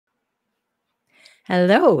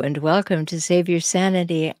Hello and welcome to Save Your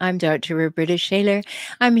Sanity. I'm Dr. Rhoberta Shaler.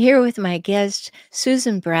 I'm here with my guest,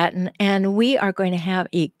 Susan Bratton, and we are going to have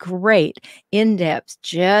a great, in-depth,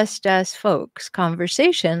 just us folks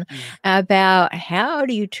conversation about how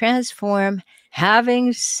do you transform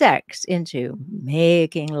having sex into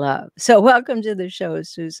making love. So welcome to the show,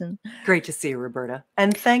 Susan. Great to see you, Rhoberta.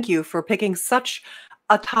 And thank you for picking such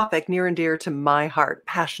a topic near and dear to my heart,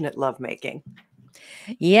 passionate lovemaking.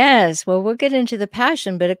 Yes, well, we'll get into the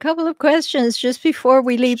passion, but a couple of questions just before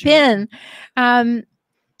we leap Sure. in. Um,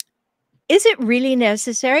 Is it really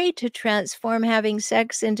necessary to transform having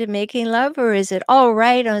sex into making love, or is it all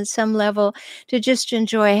right on some level to just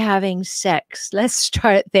enjoy having sex? Let's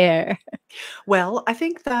start there. Well, I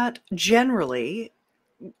think that generally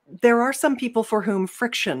there are some people for whom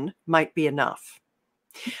friction might be enough,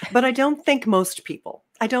 but I don't think most people.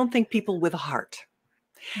 I don't think people with a heart.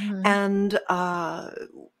 Mhm. And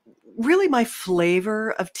really, my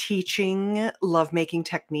flavor of teaching lovemaking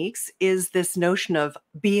techniques is this notion of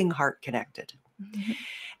being heart connected. Mhm.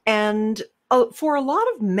 And for a lot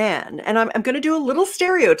of men, and I'm going to do a little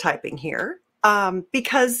stereotyping here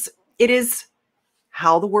because it is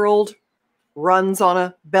how the world runs on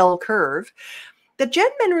a bell curve, that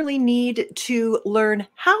men really need to learn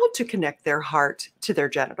how to connect their heart to their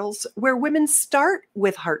genitals, where women start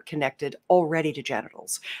with heart connected already to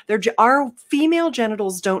genitals. Our female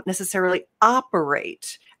genitals don't necessarily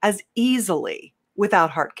operate as easily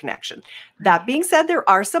without heart connection. That Right. being said, there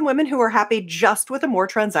are some women who are happy just with a more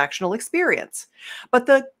transactional experience. But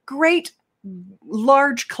the great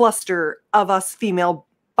large cluster of us female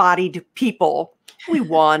bodied people, we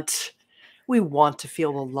want to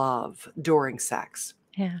feel the love during sex.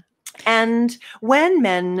 Yeah. And when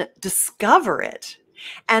men discover it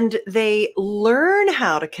and they learn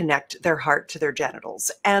how to connect their heart to their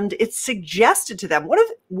genitals, and it's suggested to them,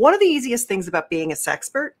 one of the easiest things about being a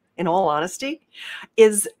sexpert, in all honesty,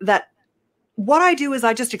 is that what I do is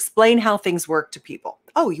I just explain how things work to people.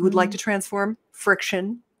 Oh, you would like Mhm. to transform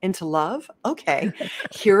friction into love? Okay,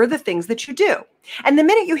 here are the things that you do. And the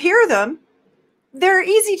minute you hear them, they're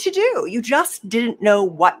easy to do. You just didn't know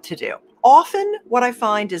what to do. Often, what I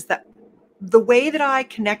find is that the way that I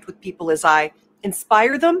connect with people is I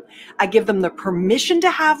inspire them, I give them the permission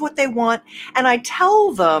to have what they want, and I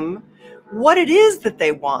tell them what it is that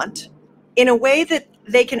they want in a way that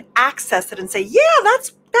they can access it and say, yeah, that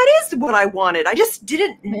is what I wanted. I just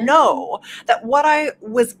didn't Yeah. know that what I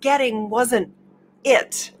was getting wasn't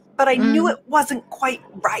it, but I knew Mm. it wasn't quite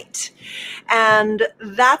right. And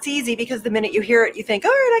that's easy because the minute you hear it, you think,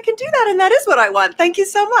 all right, I can do that. And that is what I want. Thank you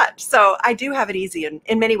so much. So I do have it easy. And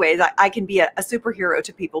in many ways, I can be a superhero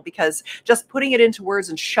to people because just putting it into words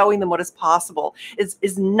and showing them what is possible is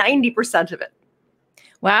 90% of it.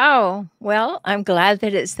 Wow. Well, I'm glad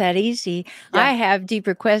that it's that easy. Yeah. I have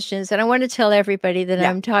deeper questions, and I want to tell everybody that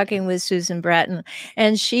Yeah. I'm talking with Susan Bratton,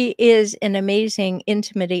 and she is an amazing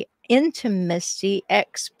intimacy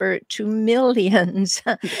expert to millions.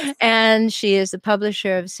 Yes. And she is the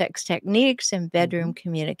publisher of Sex Techniques and Mhm. Bedroom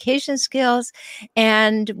Communication Skills.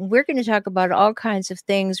 And we're going to talk about all kinds of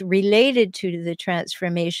things related to the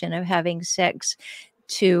transformation of having sex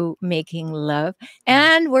to making love.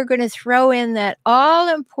 And we're going to throw in that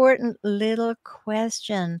all important little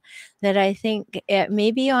question that I think it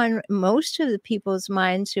may be on most of the people's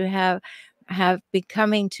minds who have been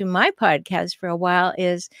coming to my podcast for a while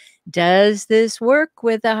is, does this work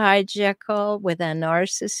with a hijackal, with a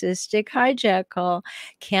narcissistic hijackal?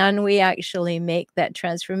 Can we actually make that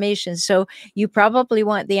transformation? So you probably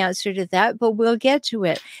want the answer to that, but we'll get to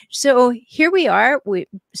it. So here we are.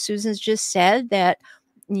 Susan's just said that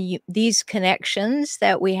these connections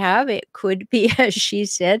that we have, it could be, as she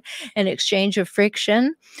said, an exchange of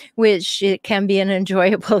friction, which it can be an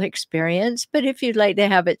enjoyable experience. But if you'd like to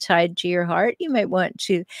have it tied to your heart, you might want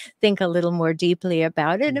to think a little more deeply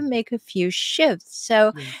about it and make a few shifts.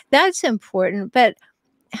 So Yeah. that's important. But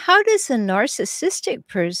how does a narcissistic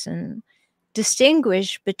person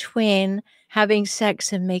distinguish between having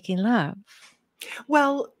sex and making love?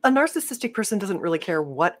 Well, a narcissistic person doesn't really care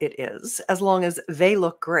what it is as long as they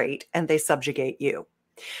look great and they subjugate you.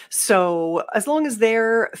 So, as long as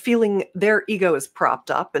they're feeling their ego is propped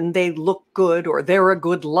up and they look good or they're a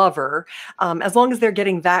good lover, as long as they're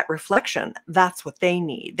getting that reflection, that's what they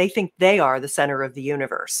need. They think they are the center of the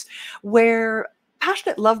universe. Where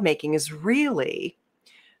passionate lovemaking is really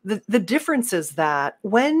the difference is that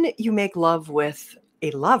when you make love with a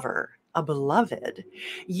lover, a beloved,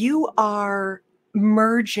 you are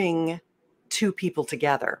merging two people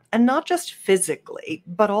together, and not just physically,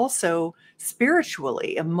 but also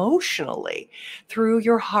spiritually, emotionally, through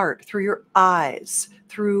your heart, through your eyes,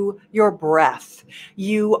 through your breath.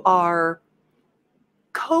 You are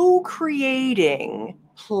co-creating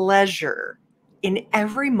pleasure in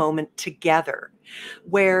every moment together,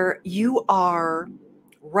 where you are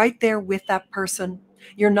right there with that person.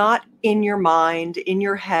 You're not in your mind, in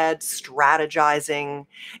your head, strategizing.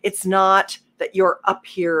 It's not that you're up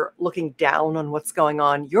here looking down on what's going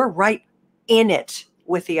on. You're right in it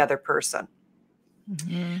with the other person.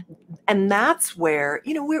 Mm-hmm. And that's where,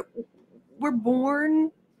 we're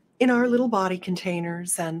born in our little body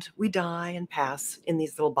containers, and we die and pass in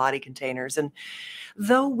these little body containers. And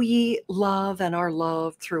though we love and are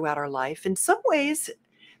loved throughout our life, in some ways,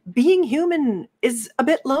 being human is a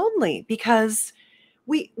bit lonely, because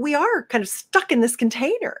we are kind of stuck in this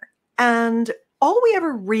container, and all we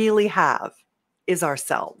ever really have is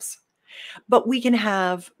ourselves. But we can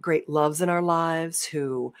have great loves in our lives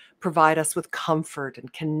who provide us with comfort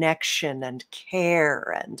and connection and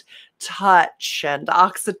care and touch and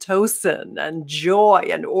oxytocin and joy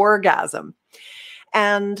and orgasm.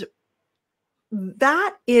 And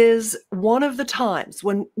that is one of the times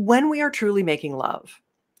when we are truly making love,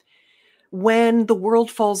 when the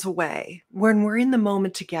world falls away, when we're in the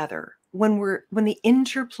moment together, when the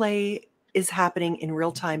interplay is happening in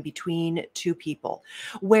real time between two people,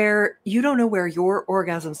 where you don't know where your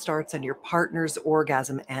orgasm starts and your partner's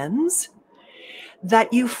orgasm ends,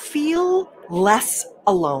 that you feel less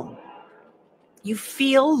alone. You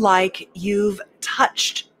feel like you've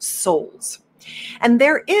touched souls. And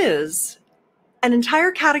there is an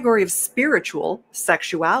entire category of spiritual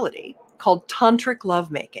sexuality called tantric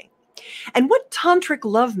lovemaking. And what tantric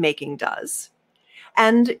lovemaking does,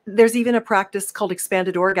 and there's even a practice called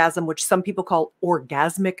expanded orgasm, which some people call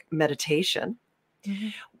orgasmic meditation, Mm-hmm.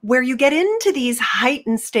 where you get into these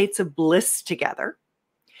heightened states of bliss together.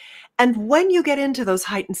 And when you get into those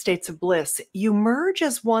heightened states of bliss, you merge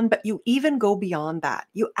as one, but you even go beyond that.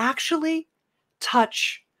 You actually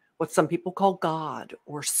touch what some people call God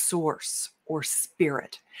or source or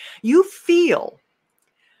spirit. You feel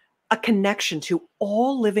a connection to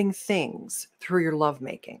all living things through your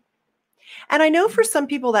lovemaking. And I know for some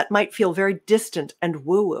people that might feel very distant and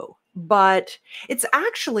woo-woo, but it's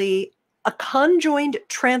actually a conjoined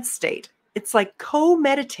trance state. It's like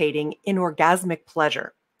co-meditating in orgasmic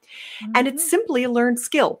pleasure. And it's simply a learned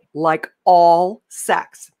skill, like all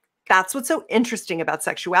sex. That's what's so interesting about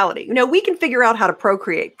sexuality. We can figure out how to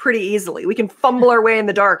procreate pretty easily. We can fumble our way in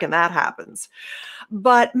the dark and that happens.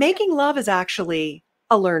 But making love is actually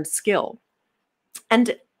a learned skill.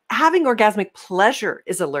 And having orgasmic pleasure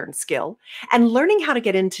is a learned skill. And learning how to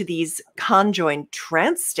get into these conjoined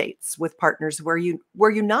trance states with partners where you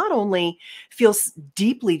not only feel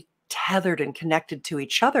deeply tethered and connected to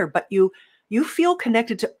each other, but you feel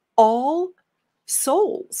connected to all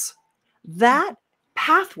souls. That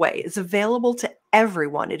pathway is available to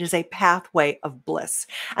everyone. It is a pathway of bliss.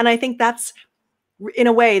 And I think that's, in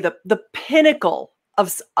a way, the pinnacle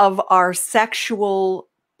of our sexual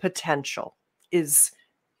potential, is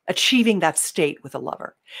achieving that state with a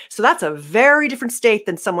lover. So that's a very different state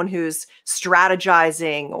than someone who's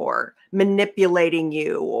strategizing or manipulating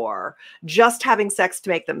you or just having sex to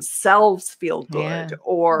make themselves feel good,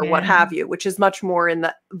 or what have you, which is much more in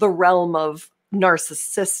the realm of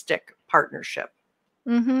narcissistic partnership.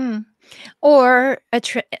 Mm-hmm. Or a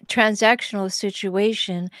transactional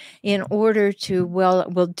situation, in order to, well,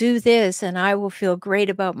 we'll do this and I will feel great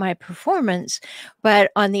about my performance.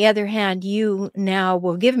 But on the other hand, you now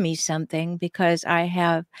will give me something because I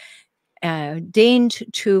have deigned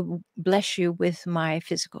to bless you with my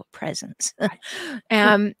physical presence.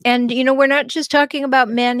 And, we're not just talking about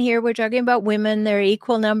men here. We're talking about women. There are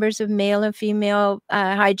equal numbers of male and female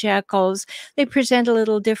hijackals. They present a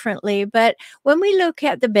little differently. But when we look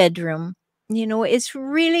at the bedroom, it's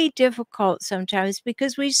really difficult sometimes,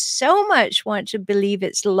 because we so much want to believe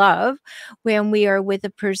it's love when we are with a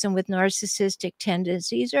person with narcissistic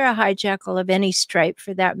tendencies, or a hijackal of any stripe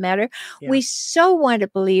for that matter. Yeah. We so want to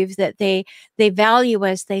believe that they value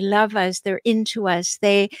us, they love us, they're into us,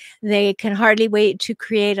 they can hardly wait to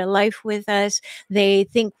create a life with us, they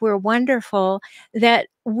think we're wonderful, that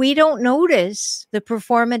we don't notice the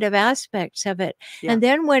performative aspects of it. Yeah. And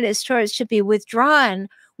then when it starts to be withdrawn,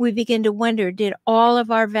 we begin to wonder, did all of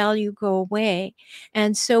our value go away?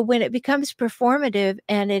 And so when it becomes performative,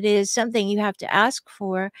 and it is something you have to ask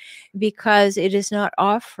for because it is not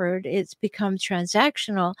offered, it's become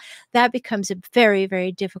transactional, that becomes a very,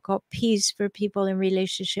 very difficult piece for people in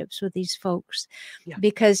relationships with these folks. Yeah.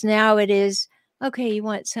 Because now it is, okay, you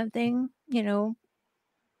want something,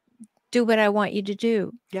 do what I want you to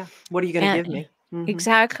do. Yeah. What are you going to And give me?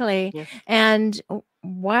 exactly. Yeah. And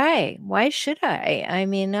why? Why should I? I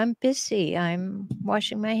mean, I'm busy. I'm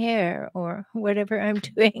washing my hair or whatever I'm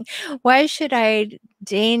doing. Why should I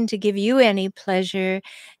deign to give you any pleasure?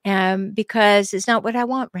 Because it's not what I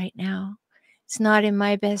want right now. It's not in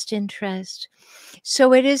my best interest.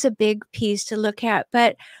 So it is a big piece to look at.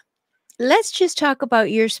 But let's just talk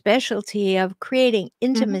about your specialty of creating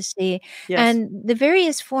intimacy Yes. and the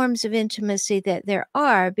various forms of intimacy that there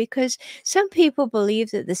are, because some people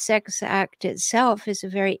believe that the sex act itself is a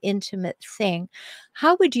very intimate thing.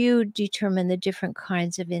 How would you determine the different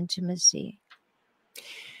kinds of intimacy?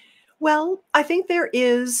 Well, I think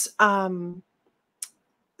there's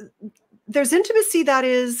intimacy that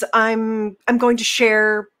is I'm going to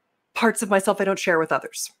share parts of myself I don't share with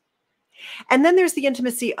others. And then there's the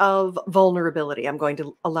intimacy of vulnerability. I'm going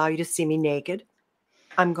to allow you to see me naked.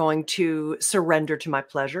 I'm going to surrender to my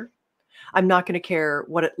pleasure. I'm not going to care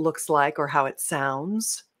what it looks like or how it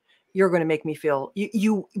sounds. You're going to make me feel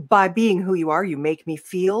you by being who you are, you make me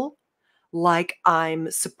feel like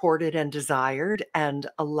I'm supported and desired and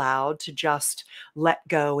allowed to just let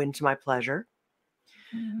go into my pleasure.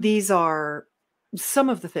 Mhm. These are some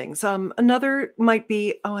of the things. Another might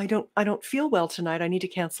be, oh, I don't feel well tonight. I need to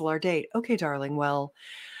cancel our date. Okay, darling. Well,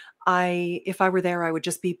 if I were there, I would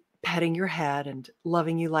just be petting your head and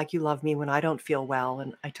loving you like you love me when I don't feel well.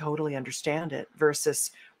 And I totally understand it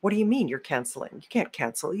versus, what do you mean you're canceling? You can't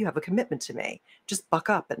cancel. You have a commitment to me. Just buck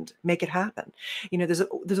up and make it happen. There's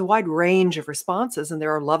a wide range of responses, and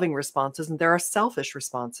there are loving responses and there are selfish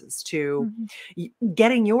responses to Mhm.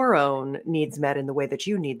 getting your own needs met in the way that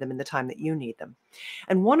you need them in the time that you need them.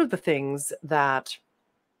 And one of the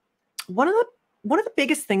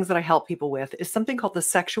biggest things that I help people with is something called the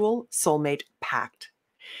sexual soulmate pact.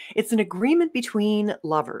 It's an agreement between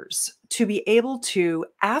lovers to be able to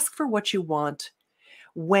ask for what you want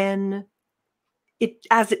when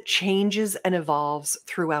as it changes and evolves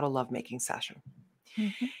throughout a lovemaking session.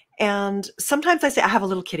 Mhm. And sometimes I say, I have a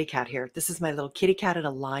little kitty cat here. This is my little kitty cat in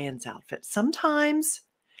a lion's outfit. Sometimes,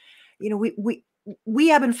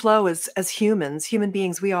 we ebb and flow as human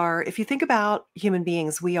beings. We are, if you think about human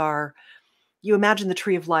beings, you imagine the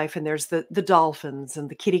tree of life, and there's the dolphins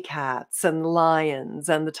and the kitty cats and the lions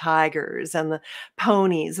and the tigers and the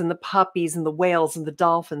ponies and the puppies and the whales and the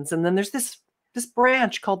dolphins. And then there's this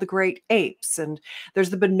branch called the great apes, and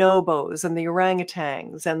there's the bonobos and the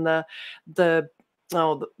orangutans and the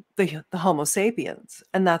oh the Homo sapiens,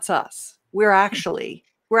 and that's us. We're actually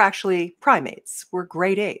primates. We're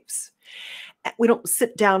great apes. We don't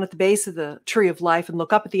sit down at the base of the tree of life and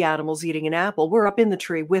look up at the animals eating an apple. We're up in the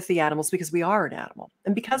tree with the animals because we are an animal.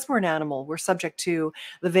 And because we're an animal, we're subject to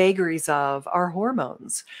the vagaries of our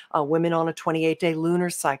hormones. Women on a 28-day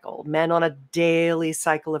lunar cycle, men on a daily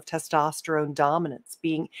cycle of testosterone dominance,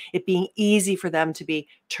 being easy for them to be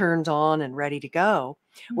turned on and ready to go.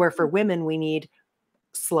 Where for Mhm. women, we need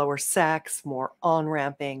slower sex, more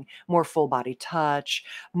on-ramping, more full-body touch.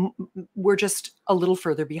 We're just a little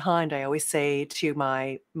further behind. I always say to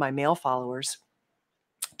my male followers,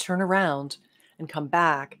 turn around and come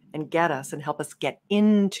back and get us and help us get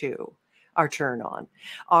into our turn on.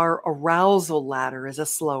 Our arousal ladder is a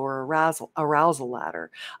slower arousal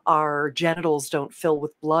ladder. Our genitals don't fill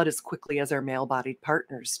with blood as quickly as our male-bodied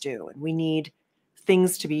partners do, and we need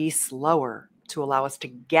things to be slower to allow us to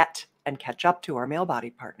get and catch up to our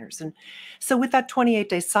male-bodied partners. And so with that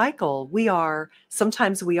 28-day cycle,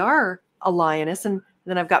 sometimes we are a lioness, and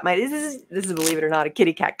then I've got this is, believe it or not, a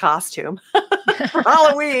kitty cat costume for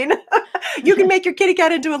Halloween. You can make your kitty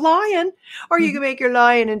cat into a lion, or you can make your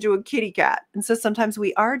lion into a kitty cat. And so sometimes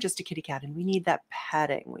we are just a kitty cat, and we need that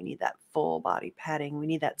petting. We need that full body petting. We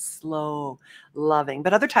need that slow loving.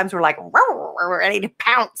 But other times we're like, we're ready to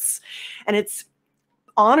pounce. And it's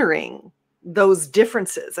honoring those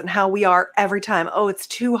differences and how we are every time. Oh, it's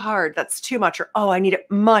too hard. That's too much. Or, oh, I need it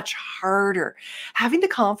much harder. Having the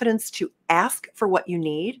confidence to ask for what you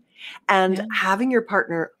need, and Yeah. having your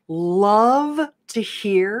partner love to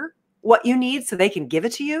hear what you need so they can give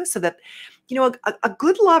it to you, so that, a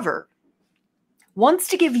good lover wants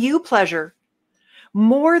to give you pleasure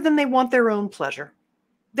more than they want their own pleasure.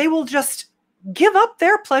 They will just give up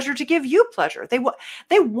their pleasure to give you pleasure. They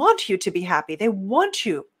want you to be happy. They want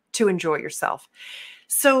you to enjoy yourself.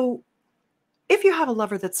 So if you have a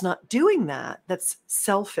lover that's not doing that, that's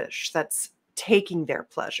selfish, that's taking their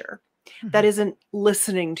pleasure, that Mhm. isn't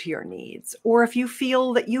listening to your needs, or if you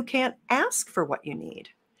feel that you can't ask for what you need,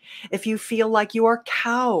 if you feel like you are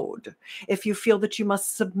cowed, if you feel that you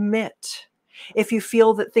must submit, if you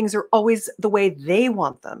feel that things are always the way they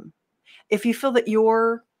want them, if you feel that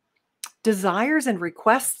you're desires and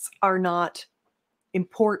requests are not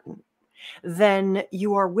important, then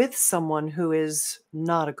you are with someone who is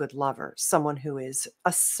not a good lover, someone who is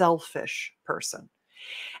a selfish person.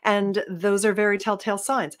 And those are very telltale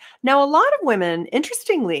signs. Now, a lot of women,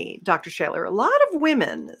 interestingly, Dr. Shaler, a lot of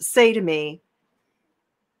women say to me,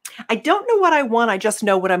 I don't know what I want, I just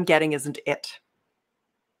know what I'm getting isn't it.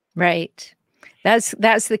 Right.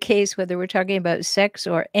 That's the case whether we're talking about sex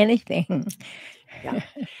or anything. Yeah.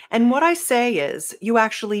 And what I say is, you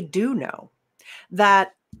actually do know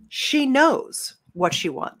that she knows what she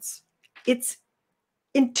wants. It's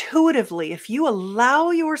intuitively, if you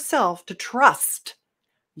allow yourself to trust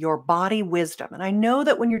your body wisdom. And I know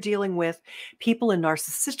that when you're dealing with people in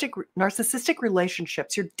narcissistic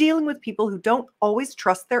relationships, you're dealing with people who don't always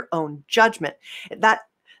trust their own judgment. That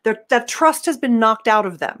trust has been knocked out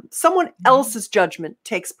of them. Someone else's judgment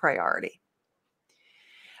takes priority.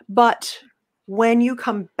 But when you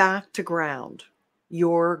come back to ground,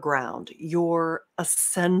 your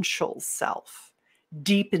essential self,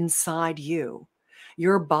 deep inside you,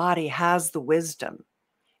 your body has the wisdom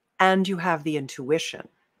and you have the intuition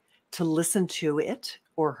to listen to it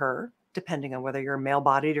or her, depending on whether you're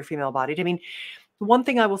male-bodied or female-bodied. I mean, one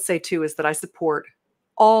thing I will say too is that I support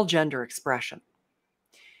all gender expression.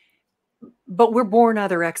 But we're born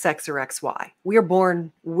either XX or XY. We are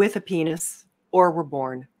born with a penis or we're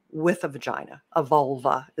born with a vagina. A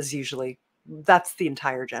vulva is usually, that's the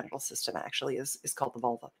entire genital system actually is called the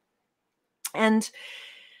vulva. And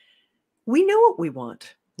we know what we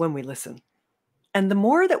want when we listen. And the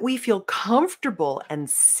more that we feel comfortable and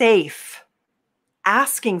safe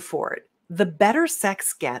asking for it, the better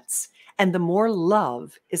sex gets and the more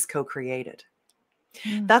love is co-created.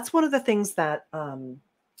 That's one of the things that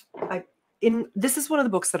this is one of the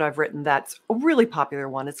books that I've written that's a really popular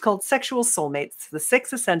one. It's called Sexual Soulmates, The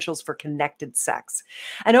 6 Essentials for Connected Sex.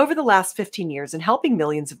 And over the last 15 years in helping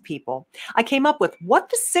millions of people, I came up with what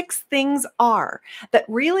the 6 things are that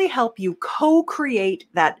really help you co-create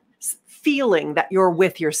that feeling that you're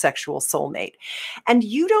with your sexual soulmate. And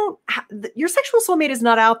you don't, your sexual soulmate is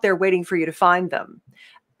not out there waiting for you to find them.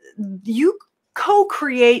 You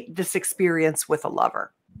co-create this experience with a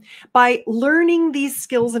lover by learning these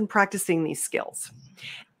skills and practicing these skills.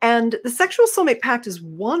 And the Sexual Soulmate Pact is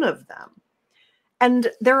one of them.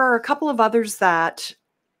 And there are a couple of others that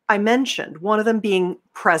I mentioned, one of them being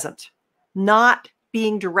present, not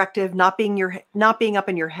being directive, not being up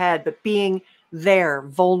in your head, but being there,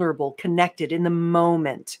 vulnerable, connected in the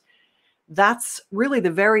moment. That's really the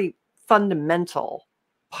very fundamental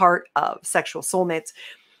part of sexual soulmates.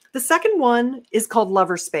 The second one is called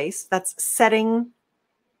lover space. That's setting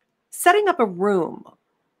up a room,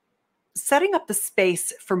 setting up the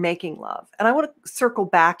space for making love. And I want to circle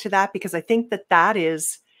back to that because I think that that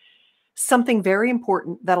is something very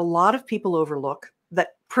important that a lot of people overlook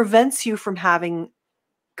that prevents you from having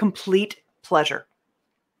complete pleasure.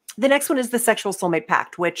 The next one is the Sexual Soulmate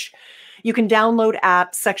Pact, which you can download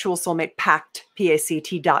at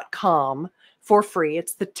sexualsoulmatepact.com for free.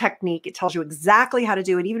 It's the technique. It tells you exactly how to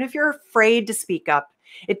do it. Even if you're afraid to speak up,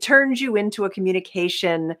 it turns you into a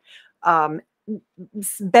communication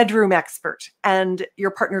bedroom expert, and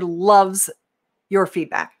your partner loves your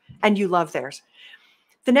feedback and you love theirs.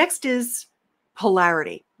 The next is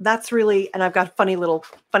polarity. That's really, and I've got funny little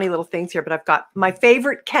things here, but I've got my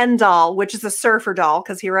favorite Ken doll, which is a surfer doll,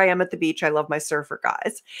 because here I am at the beach. I love my surfer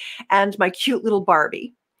guys, and my cute little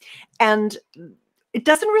Barbie. And it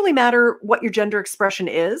doesn't really matter what your gender expression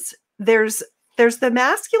is. There's the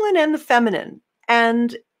masculine and the feminine,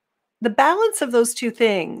 and the balance of those two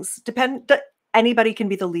things depend. Anybody can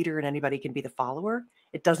be the leader and anybody can be the follower.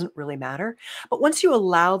 It doesn't really matter. But once you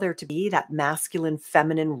allow there to be that masculine,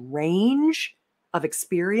 feminine range of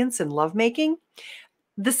experience and lovemaking,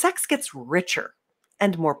 the sex gets richer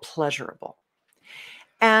and more pleasurable.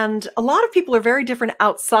 And a lot of people are very different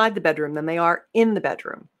outside the bedroom than they are in the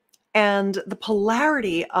bedroom. And the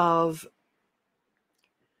polarity of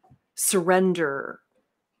surrender,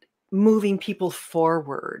 moving people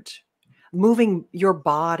forward, moving your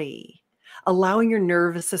body, allowing your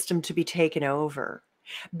nervous system to be taken over,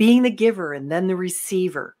 being the giver and then the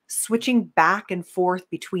receiver, switching back and forth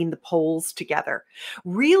between the poles together,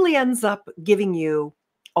 really ends up giving you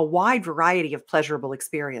a wide variety of pleasurable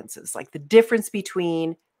experiences, like the difference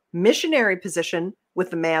between missionary position with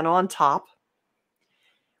the man on top,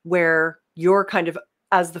 where you're kind of,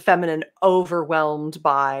 as the feminine, overwhelmed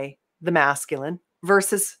by the masculine,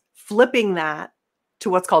 versus flipping that to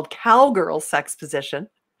what's called cowgirl sex position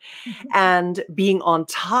and being on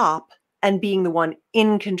top and being the one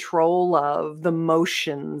in control of the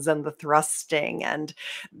motions and the thrusting, and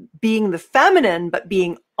being the feminine, but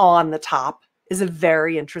being on the top is a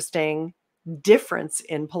very interesting difference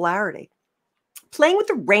in polarity. Playing with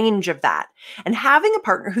the range of that and having a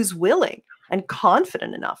partner who's willing and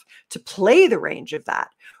confident enough to play the range of that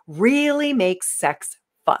really makes sex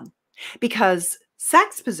fun, because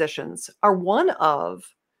sex positions are one of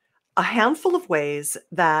a handful of ways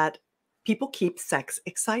that people keep sex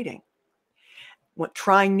exciting.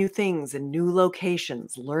 Trying new things in new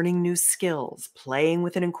locations, learning new skills, playing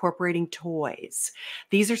with and incorporating toys.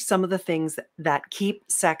 These are some of the things that keep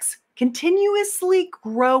sex continuously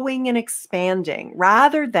growing and expanding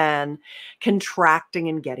rather than contracting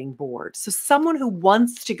and getting bored. So someone who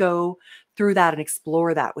wants to go through that and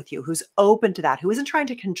explore that with you, who's open to that, who isn't trying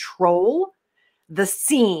to control the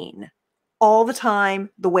scene all the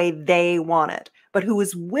time the way they want it, but who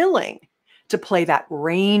is willing to play that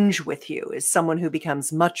range with you, is someone who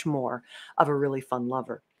becomes much more of a really fun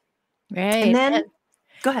lover. And Right. then,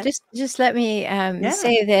 go ahead. Just let me Yeah,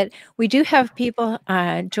 say that we do have people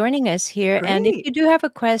joining us here. And if great. you do have a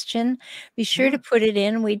question, be sure Yeah, to put it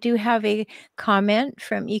in. We do have a comment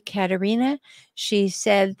from Ekaterina. She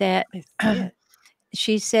said that I see it.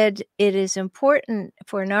 she said it is important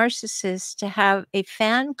for narcissists to have a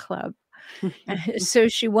fan club. So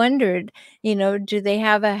she wondered, do they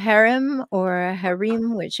have a harem or a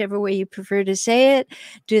harem, whichever way you prefer to say it?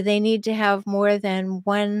 Do they need to have more than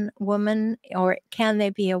one woman, or can they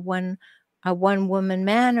be a one woman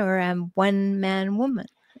man or a one man woman?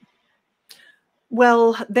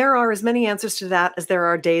 Well, there are as many answers to that as there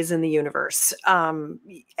are days in the universe.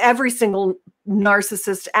 Every single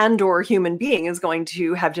narcissist and or human being is going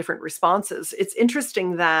to have different responses. It's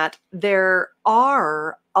interesting that there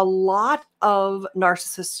are a lot of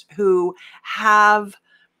narcissists who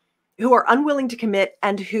are unwilling to commit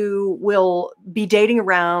and who will be dating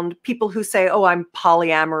around people who say, oh, I'm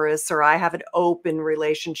polyamorous, or I have an open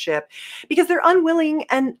relationship, because they're unwilling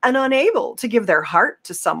and unable to give their heart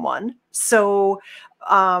to someone. So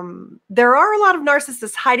there are a lot of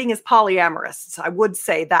narcissists hiding as polyamorous. I would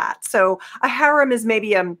say that. So a harem is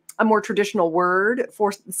maybe a more traditional word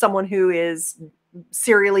for someone who is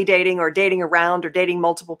serially dating or dating around or dating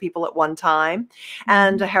multiple people at one time.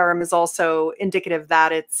 And a harem is also indicative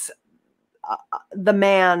that it's the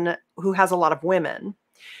man who has a lot of women,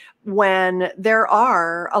 when there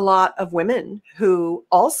are a lot of women who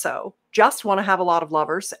also just want to have a lot of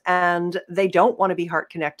lovers, and they don't want to be heart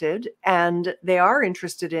connected, and they are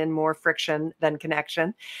interested in more friction than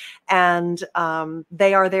connection, and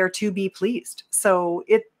they are there to be pleased. So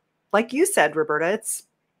it, like you said, Rhoberta,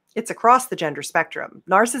 it's across the gender spectrum.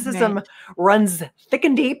 Narcissism Right. runs thick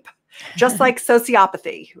and deep, just like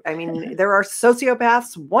sociopathy. I mean, there are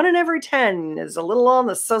sociopaths. 1 in every 10 is a little on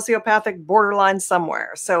the sociopathic borderline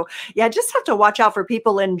somewhere. So yeah, just have to watch out for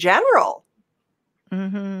people in general.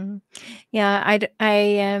 Mm-hmm. Yeah,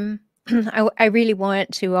 I really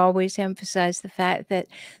want to always emphasize the fact that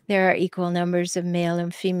there are equal numbers of male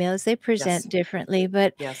and females. They Yes. present differently,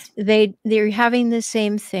 but Yes. they're having the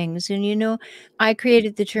same things. And I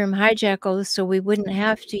created the term hijackal so we wouldn't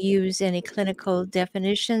have to use any clinical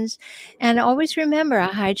definitions. And always remember, a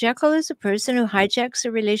hijackal is a person who hijacks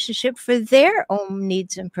a relationship for their own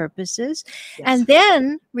needs and purposes, Yes. and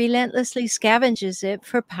then relentlessly scavenges it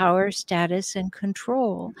for power, status, and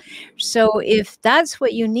control. So if that's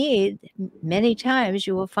what you need, many times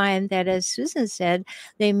you will find that, as Susan said,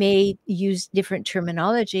 they may use different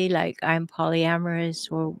terminology like I'm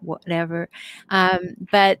polyamorous or whatever,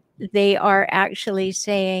 but they are actually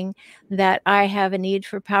saying that I have a need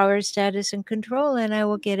for power, status, and control, and I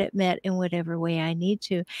will get it met in whatever way I need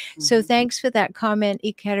to. So Mhm. thanks for that comment,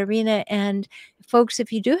 Ekaterina. And folks,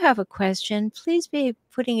 if you do have a question, please be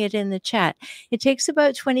putting it in the chat. It takes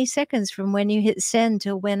about 20 seconds from when you hit send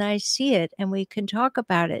to when I see it, and we can talk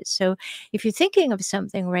about it. So if you're thinking of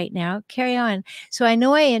something right now, carry on. So I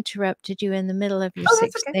know I interrupted you in the middle of your Oh,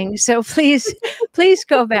 that's sixth okay. thing. So please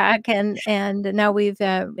go back, and now we've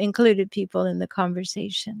included people in the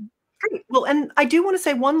conversation. Great. Well, and I do want to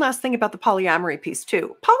say one last thing about the polyamory piece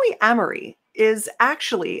too. Polyamory is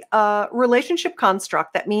actually a relationship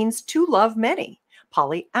construct that means to love many.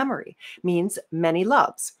 Polyamory means many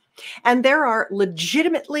loves. And there are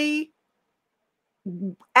legitimately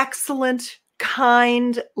excellent,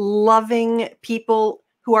 kind, loving people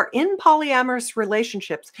who are in polyamorous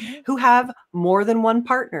relationships who have more than one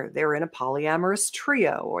partner. They're in a polyamorous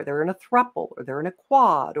trio, or they're in a throuple, or they're in a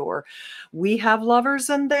quad, or we have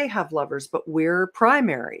lovers and they have lovers, but we're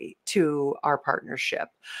primary to our partnership.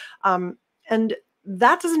 And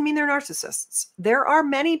that doesn't mean they're narcissists. There are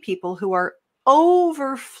many people who are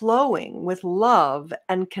overflowing with love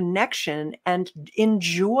and connection and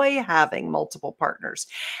enjoy having multiple partners.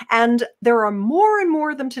 And there are more and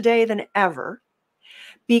more of them today than ever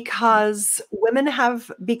because women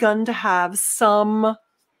have begun to have some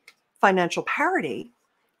financial parity,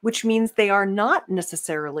 which means they are not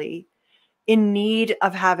necessarily in need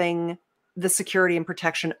of having the security and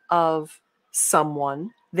protection of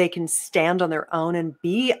someone. They can stand on their own and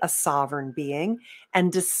be a sovereign being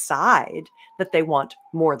and decide that they want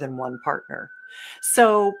more than one partner.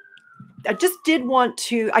 So I just wanted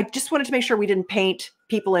to make sure we didn't paint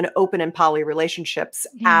people in open and poly relationships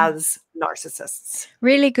Yeah. as narcissists.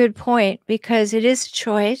 Really good point, because it is a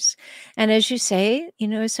choice. And as you say,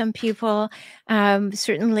 some people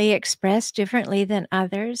certainly express differently than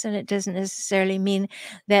others, and it doesn't necessarily mean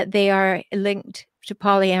that they are linked to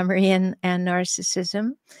polyamory and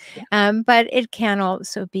narcissism. But it can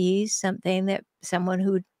also be something that someone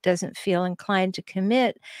who doesn't feel inclined to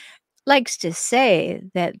commit likes to say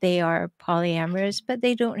that they are polyamorous, but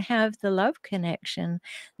they don't have the love connection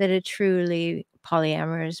that a truly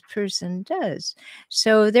polyamorous person does.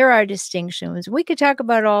 So there are distinctions. We could talk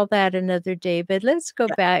about all that another day, but let's go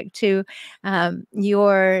back to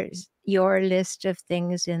your list of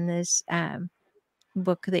things in this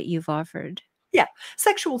book that you've offered. Yeah,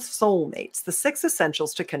 sexual soulmates, the 6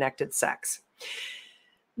 essentials to connected sex.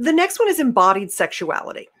 The next one is embodied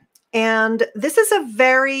sexuality. And this is a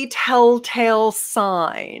very telltale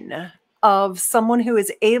sign of someone who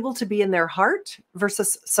is able to be in their heart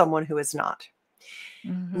versus someone who is not.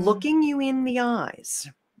 Looking you in the eyes,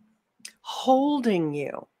 holding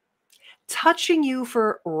you, touching you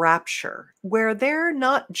for rapture, where they're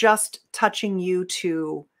not just touching you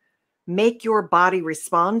to make your body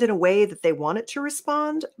respond in a way that they want it to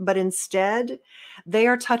respond, but instead they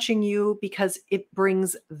are touching you because it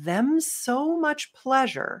brings them so much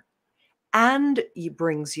pleasure and it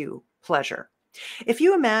brings you pleasure. If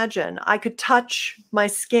you imagine, I could touch my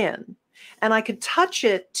skin and I could touch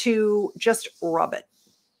it to just rub it,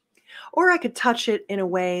 or I could touch it in a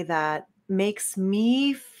way that makes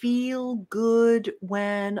me feel good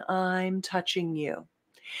when I'm touching you.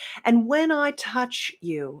 And when I touch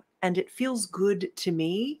you and it feels good to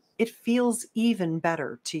me, it feels even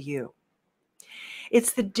better to you.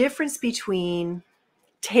 It's the difference between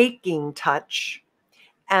taking touch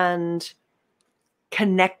and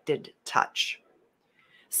connected touch.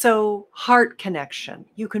 So, heart connection,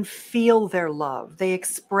 you can feel their love. They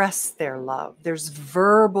express their love. There's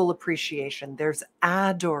verbal appreciation, there's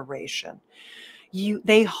adoration.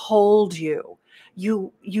 They hold you.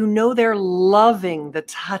 You know they're loving the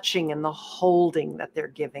touching and the holding that they're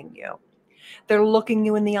giving you. They're looking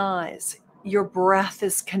you in the eyes. Your breath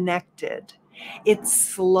is connected. It's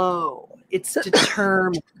slow. It's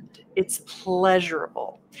determined. It's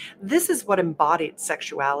pleasurable. This is what embodied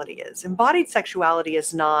sexuality is. Embodied sexuality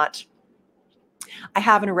is not, I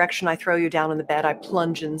have an erection, I throw you down in the bed, I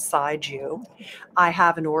plunge inside you, I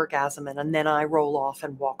have an orgasm, and then I roll off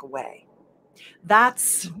and walk away.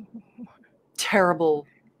 That's terrible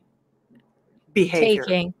behavior.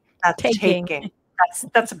 Taking. That's taking.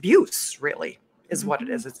 That's abuse, really, is what it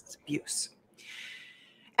is. It's abuse.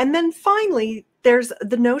 And then finally, there's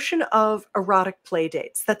the notion of erotic play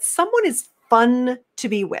dates, that someone is fun to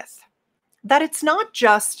be with, that it's not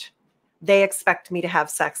just they expect me to have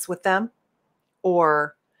sex with them,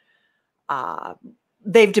 or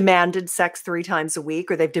they've demanded sex 3 times a week,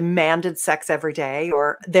 or they've demanded sex every day,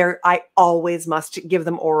 or I always must give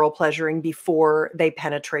them oral pleasuring before they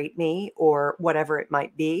penetrate me, or whatever it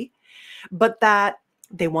might be. But that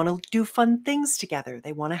they want to do fun things together.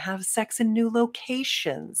 They want to have sex in new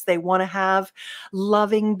locations. They want to have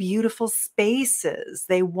loving, beautiful spaces.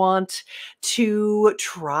 They want to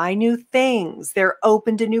try new things. They're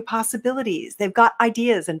open to new possibilities. They've got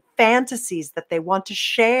ideas and fantasies that they want to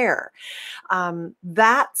share.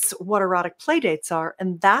 That's what erotic playdates are.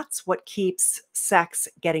 And that's what keeps sex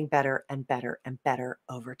getting better and better and better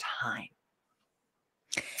over time.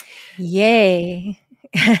 Yay.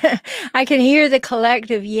 I can hear the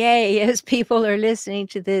collective yay as people are listening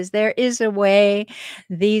to this. There is a way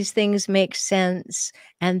these things make sense.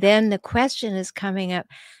 And then the question is coming up,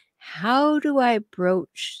 how do I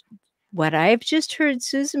broach what I've just heard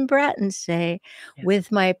Susan Bratton say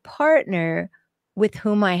with my partner with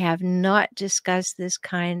whom I have not discussed this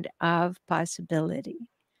kind of possibility?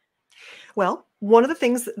 Well, one of the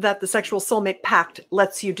things that the Sexual Soulmate Pact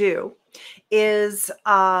lets you do is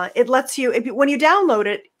it lets you, when you download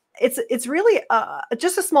it, it's really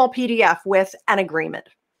just a small PDF with an agreement.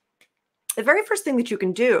 the very first thing that you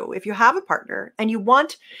can do if you have a partner and you're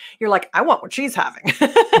like, I want what she's having.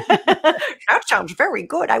 That sounds very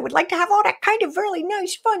good. I would like to have all that kind of really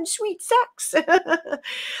nice, fun, sweet sex.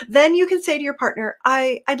 Then you can say to your partner,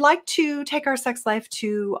 I'd like to take our sex life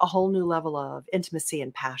to a whole new level of intimacy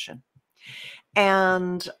and passion.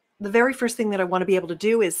 And the very first thing that I want to be able to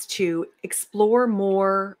do is to explore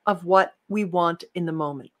more of what we want in the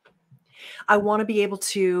moment. I want to be able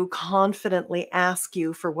to confidently ask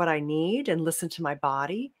you for what I need and listen to my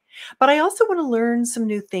body. But I also want to learn some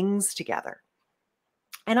new things together.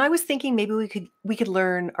 And I was thinking maybe we could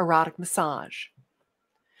learn erotic massage,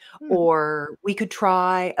 Hmm. or we could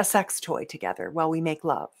try a sex toy together while we make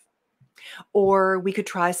love, or we could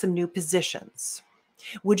try some new positions.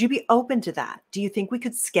 Would you be open to that? Do you think we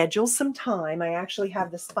could schedule some time? I actually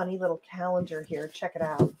have this funny little calendar here. Check it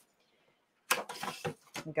out.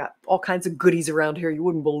 I've got all kinds of goodies around here. You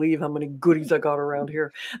wouldn't believe how many goodies I got around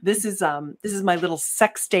here. This is my little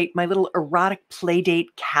sex date, my little erotic play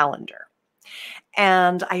date calendar.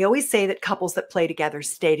 And I always say that couples that play together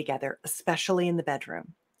stay together, especially in the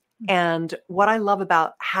bedroom. And what I love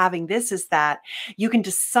about having this is that you can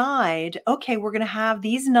decide, okay, we're going to have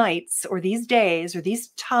these nights or these days or these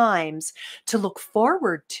times to look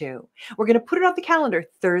forward to. We're going to put it on the calendar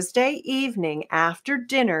Thursday evening after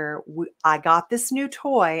dinner. I got this new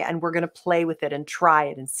toy and we're going to play with it and try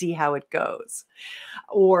it and see how it goes.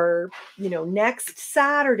 Or, next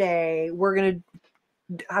Saturday,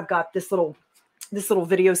 I've got this little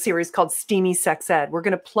video series called Steamy Sex Ed. We're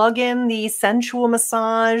going to plug in the sensual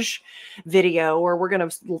massage video, or we're going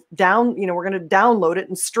to download it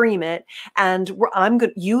and stream it. And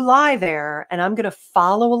you lie there and I'm going to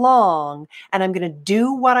follow along and I'm going to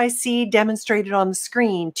do what I see demonstrated on the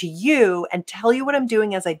screen to you and tell you what I'm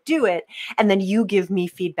doing as I do it. And then you give me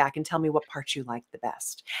feedback and tell me what parts you like the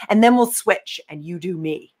best. And then we'll switch and you do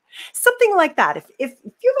me. Something like that. If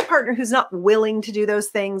you have a partner who's not willing to do those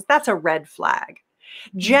things, that's a red flag.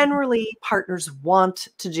 Generally, partners want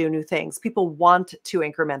to do new things. People want to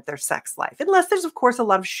increment their sex life, unless there's, of course, a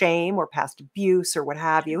lot of shame or past abuse or what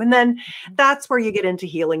have you. And then that's where you get into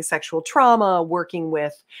healing sexual trauma, working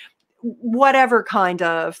with whatever kind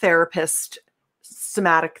of therapist,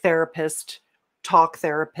 somatic therapist, talk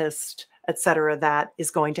therapist, etc., that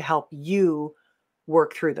is going to help you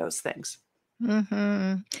work through those things.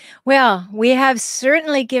 Well, we have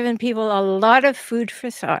certainly given people a lot of food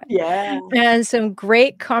for thought. Yeah. And some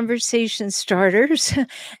great conversation starters.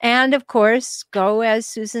 And of course, go, as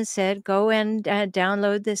Susan said, go and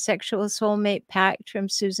download the Sexual Soulmate Pact from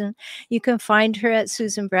Susan. You can find her at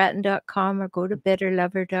susanbratton.com or go to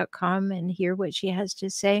betterlover.com and hear what she has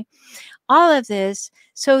to say. All of this.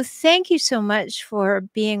 So thank you so much for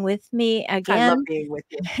being with me again. I love being with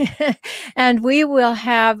you. And we will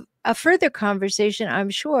have a further conversation,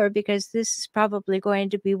 I'm sure, because this is probably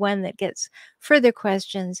going to be one that gets further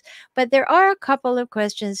questions. But there are a couple of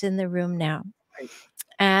questions in the room now. Right.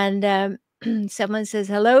 And someone says,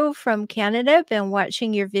 hello from Canada. Been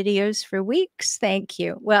watching your videos for weeks. Thank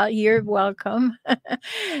you. Well, you're welcome.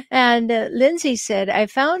 And Lindsay said, I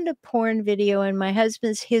found a porn video in my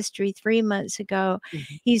husband's history 3 months ago.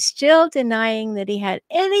 Mm-hmm. He's still denying that he had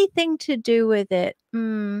anything to do with it.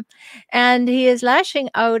 And he is lashing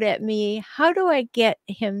out at me. How do I get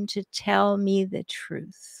him to tell me the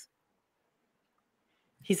truth?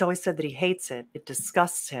 He's always said that he hates it. It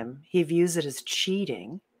disgusts him. He views it as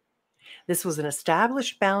cheating. This was an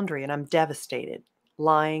established boundary, and I'm devastated.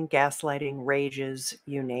 Lying, gaslighting, rages,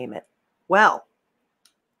 you name it. Well,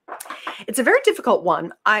 it's a very difficult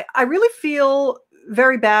one. I really feel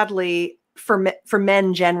very badly for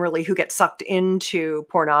men generally who get sucked into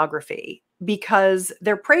pornography, because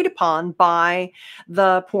they're preyed upon by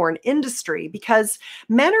the porn industry, because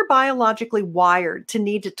men are biologically wired to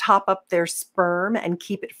need to top up their sperm and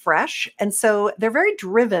keep it fresh. And so they're very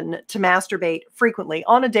driven to masturbate frequently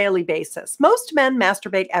on a daily basis. Most men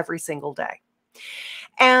masturbate every single day.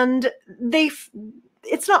 And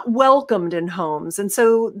it's not welcomed in homes. And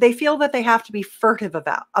so they feel that they have to be furtive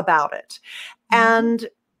about it. And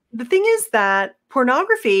the thing is that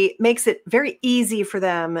pornography makes it very easy for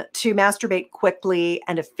them to masturbate quickly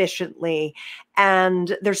and efficiently.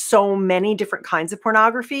 And there's so many different kinds of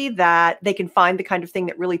pornography that they can find the kind of thing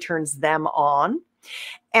that really turns them on.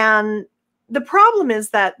 And the problem is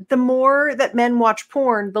that the more that men watch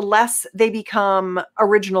porn, the less they become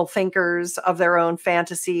original thinkers of their own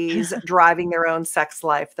fantasies, driving their own sex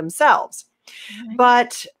life themselves.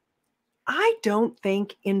 But I don't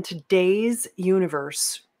think in today's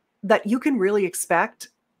universe that you can really expect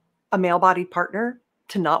a male-bodied partner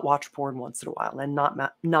to not watch porn once in a while and not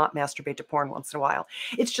masturbate to porn once in a while.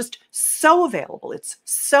 It's just so available. It's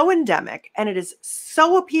so endemic, and it is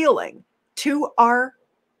so appealing to our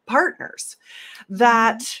partners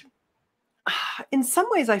that in some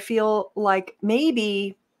ways I feel like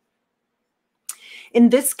maybe in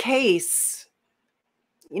this case,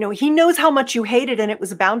 you know, he knows how much you hate it, and it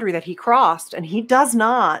was a boundary that he crossed, and he does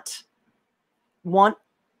not want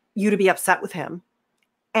you to be upset with him.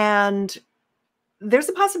 And there's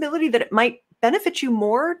a possibility that it might benefit you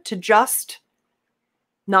more to just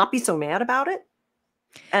not be so mad about it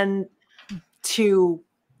and to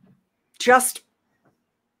just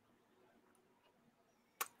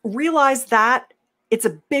realize that it's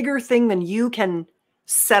a bigger thing than you can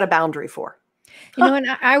set a boundary for. You know, and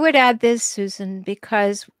I would add this, Susan,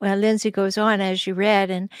 because Lindsay goes on, as you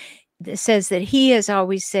read, and it says that he has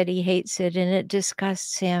always said he hates it and it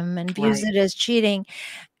disgusts him and views it as cheating.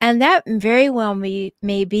 And that very well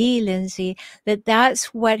may be, Lindsay, that that's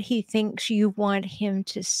what he thinks you want him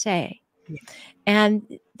to say. Yeah.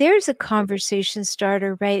 And there's a conversation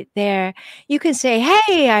starter right there. You can say,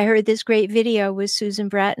 hey, I heard this great video with Susan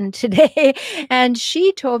Bratton today, and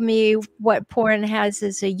she told me what porn has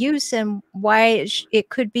as a use and why it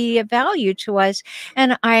could be of value to us.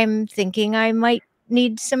 And I'm thinking I might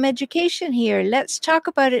need some education here. Let's talk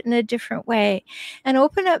about it in a different way and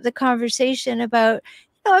open up the conversation about,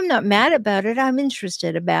 no, I'm not mad about it. I'm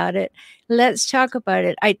interested about it. Let's talk about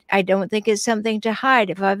it. I don't think it's something to hide.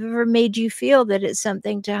 If I've ever made you feel that it's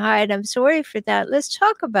something to hide, I'm sorry for that. Let's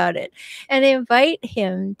talk about it and invite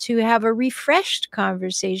him to have a refreshed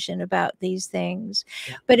conversation about these things.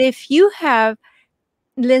 Yeah. But if you have,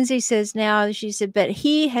 Lindsay says now, she said, but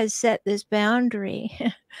he has set this boundary.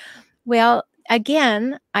 Well,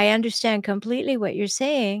 again, I understand completely what you're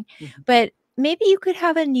saying, but maybe you could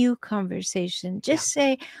have a new conversation. Just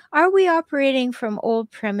say, are we operating from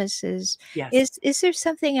old premises? Yes. Is there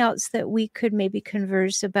something else that we could maybe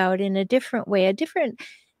converse about in a different way, a different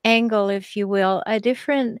angle, if you will, a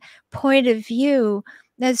different point of view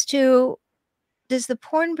as to, does the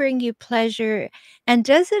porn bring you pleasure? And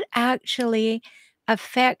does it actually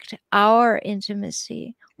affect our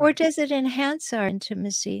intimacy? Or does it enhance our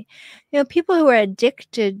intimacy? You know, people who are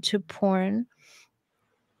addicted to porn,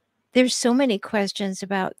 there's so many questions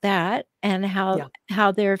about that and how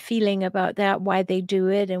they're feeling about that, why they do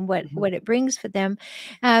it, and what it brings for them.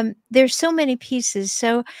 There's so many pieces.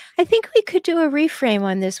 So I think we could do a reframe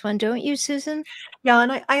on this one, don't you, Susan? Yeah,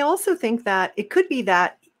 and I also think that it could be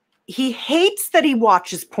that he hates that he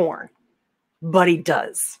watches porn, but he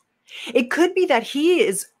does. It could be that he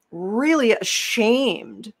is really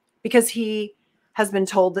ashamed because he has been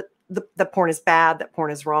told that that porn is bad, that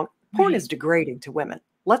porn is wrong. Porn is degrading to women.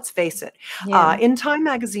 Let's face it. Yeah. In Time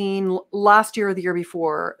magazine last year or the year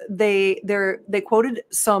before, they quoted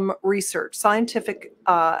some research, scientific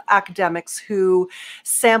academics who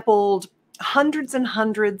sampled hundreds and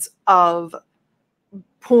hundreds of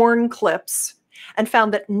porn clips and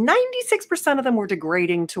found that 96% of them were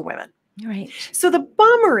degrading to women. Right. So the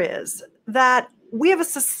bummer is that we have a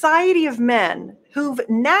society of men who've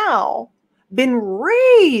now been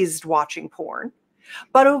raised watching porn,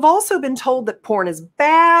 but who've also been told that porn is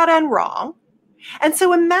bad and wrong. And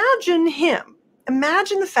so imagine him.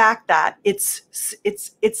 Imagine the fact that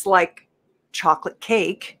it's like chocolate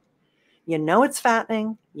cake. You know it's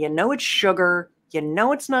fattening. You know it's sugar. You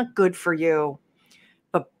know it's not good for you.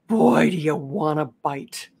 But boy, do you want to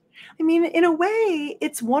bite. I mean, in a way,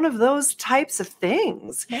 it's one of those types of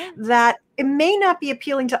things that it may not be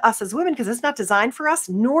appealing to us as women because it's not designed for us,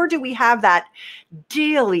 nor do we have that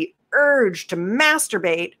daily urge to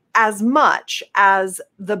masturbate as much as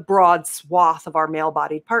the broad swath of our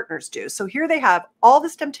male-bodied partners do. So here they have all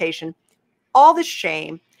this temptation, all this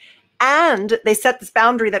shame, and they set this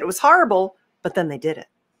boundary that it was horrible, but then they did it.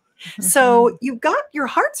 So your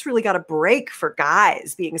heart's really got to break for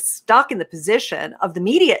guys being stuck in the position of the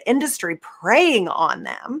media industry preying on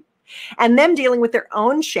them and them dealing with their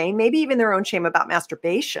own shame, maybe even their own shame about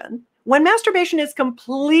masturbation, when masturbation is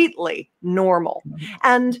completely normal.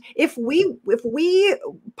 And if we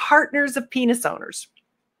partners of penis owners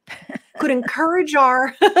could encourage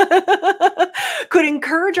our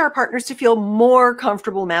partners to feel more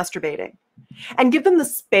comfortable masturbating and give them the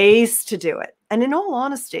space to do it. And in all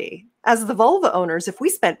honesty, as the vulva owners, if we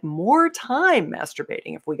spent more time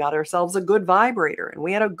masturbating, if we got ourselves a good vibrator and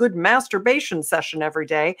we had a good masturbation session every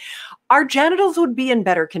day, our genitals would be in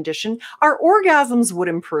better condition, our orgasms would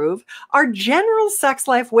improve, our general sex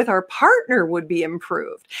life with our partner would be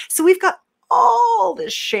improved. So we've got all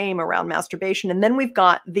this shame around masturbation, and then we've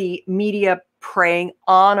got the media preying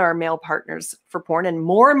on our male partners for porn, and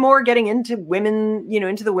more getting into women,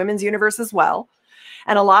 into the women's universe as well.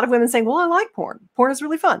 And a lot of women saying, well, I like porn. Porn is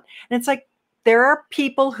really fun. And it's like, there are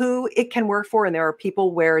people who it can work for, and there are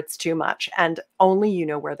people where it's too much, and only you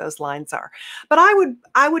know where those lines are. But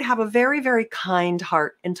I would have a very, very kind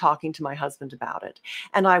heart in talking to my husband about it.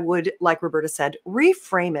 And I would, like Rhoberta said,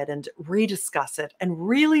 reframe it and rediscuss it and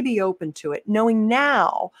really be open to it, knowing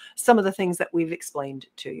now some of the things that we've explained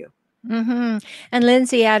to you. Mhm. And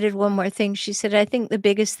Lindsay added one more thing. She said, I think the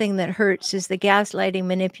biggest thing that hurts is the gaslighting,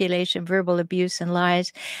 manipulation, verbal abuse, and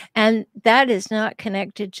lies. And that is not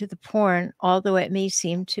connected to the porn, although it may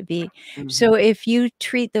seem to be. So if you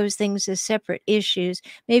treat those things as separate issues,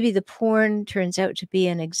 maybe the porn turns out to be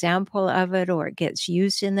an example of it, or it gets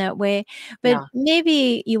used in that way. But Yeah.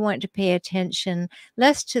 maybe you want to pay attention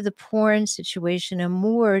less to the porn situation and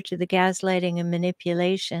more to the gaslighting and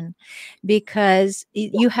manipulation, because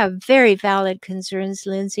you have very valid concerns,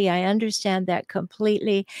 Lindsay. I understand that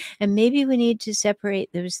completely. And maybe we need to separate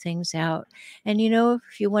those things out. And,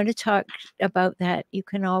 if you want to talk about that, you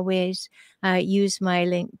can always use my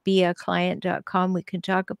link, beaclient.com. We can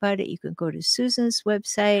talk about it. You can go to Susan's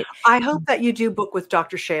website. I hope that you do book with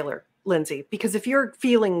Dr. Shaler, Lindsay, because if you're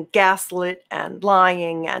feeling gaslit and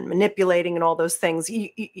lying and manipulating and all those things,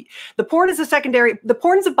 the porn is the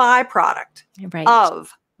porn is a byproduct Right.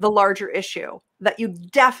 of the larger issue that you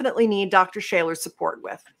definitely need Dr. Shaler's support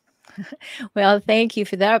with. Well, thank you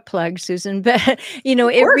for that plug, Susan. But, it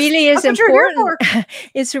course. really is That's what you're here important. for.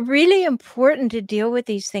 It's really important to deal with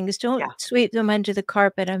these things. Don't Yeah, sweep them under the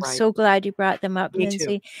carpet. I'm right. so glad you brought them up, Me too.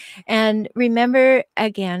 Lindsay. And remember,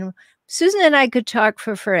 again, Susan and I could talk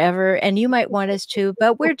for forever, and you might want us to,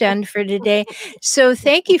 but we're done for today. So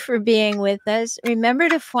thank you for being with us. Remember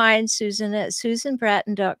to find Susan at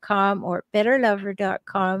susanbratton.com or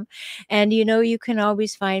betterlover.com. And you can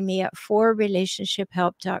always find me at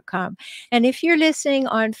forrelationshiphelp.com. And if you're listening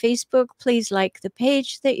on Facebook, please like the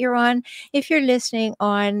page that you're on. If you're listening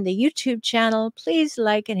on the YouTube channel, please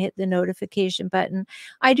like and hit the notification button.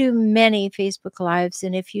 I do many Facebook Lives,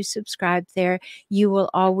 and if you subscribe there, you will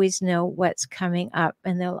always know what's coming up,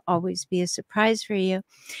 and there'll always be a surprise for you.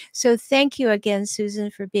 So thank you again, Susan,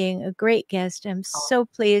 for being a great guest. I'm so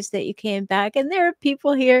pleased that you came back, and there are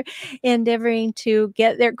people here endeavoring to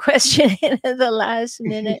get their question in at the last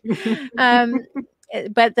minute.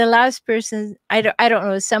 But the last person, I don't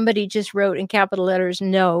know, somebody just wrote in capital letters,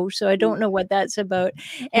 no, so I don't know what that's about.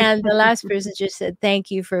 And the last person just said, thank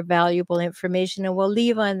you for valuable information, and we'll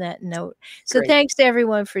leave on that note. So Great. thanks to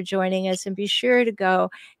everyone for joining us, and be sure to go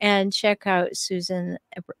and check out Susan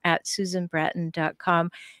at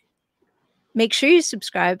susanbratton.com. Make sure you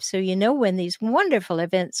subscribe so you know when these wonderful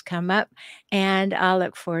events come up, and I'll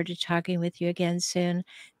look forward to talking with you again soon.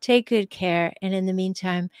 Take good care, and in the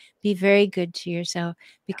meantime, be very good to yourself,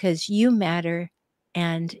 because you matter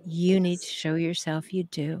and you need to show yourself you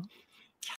do.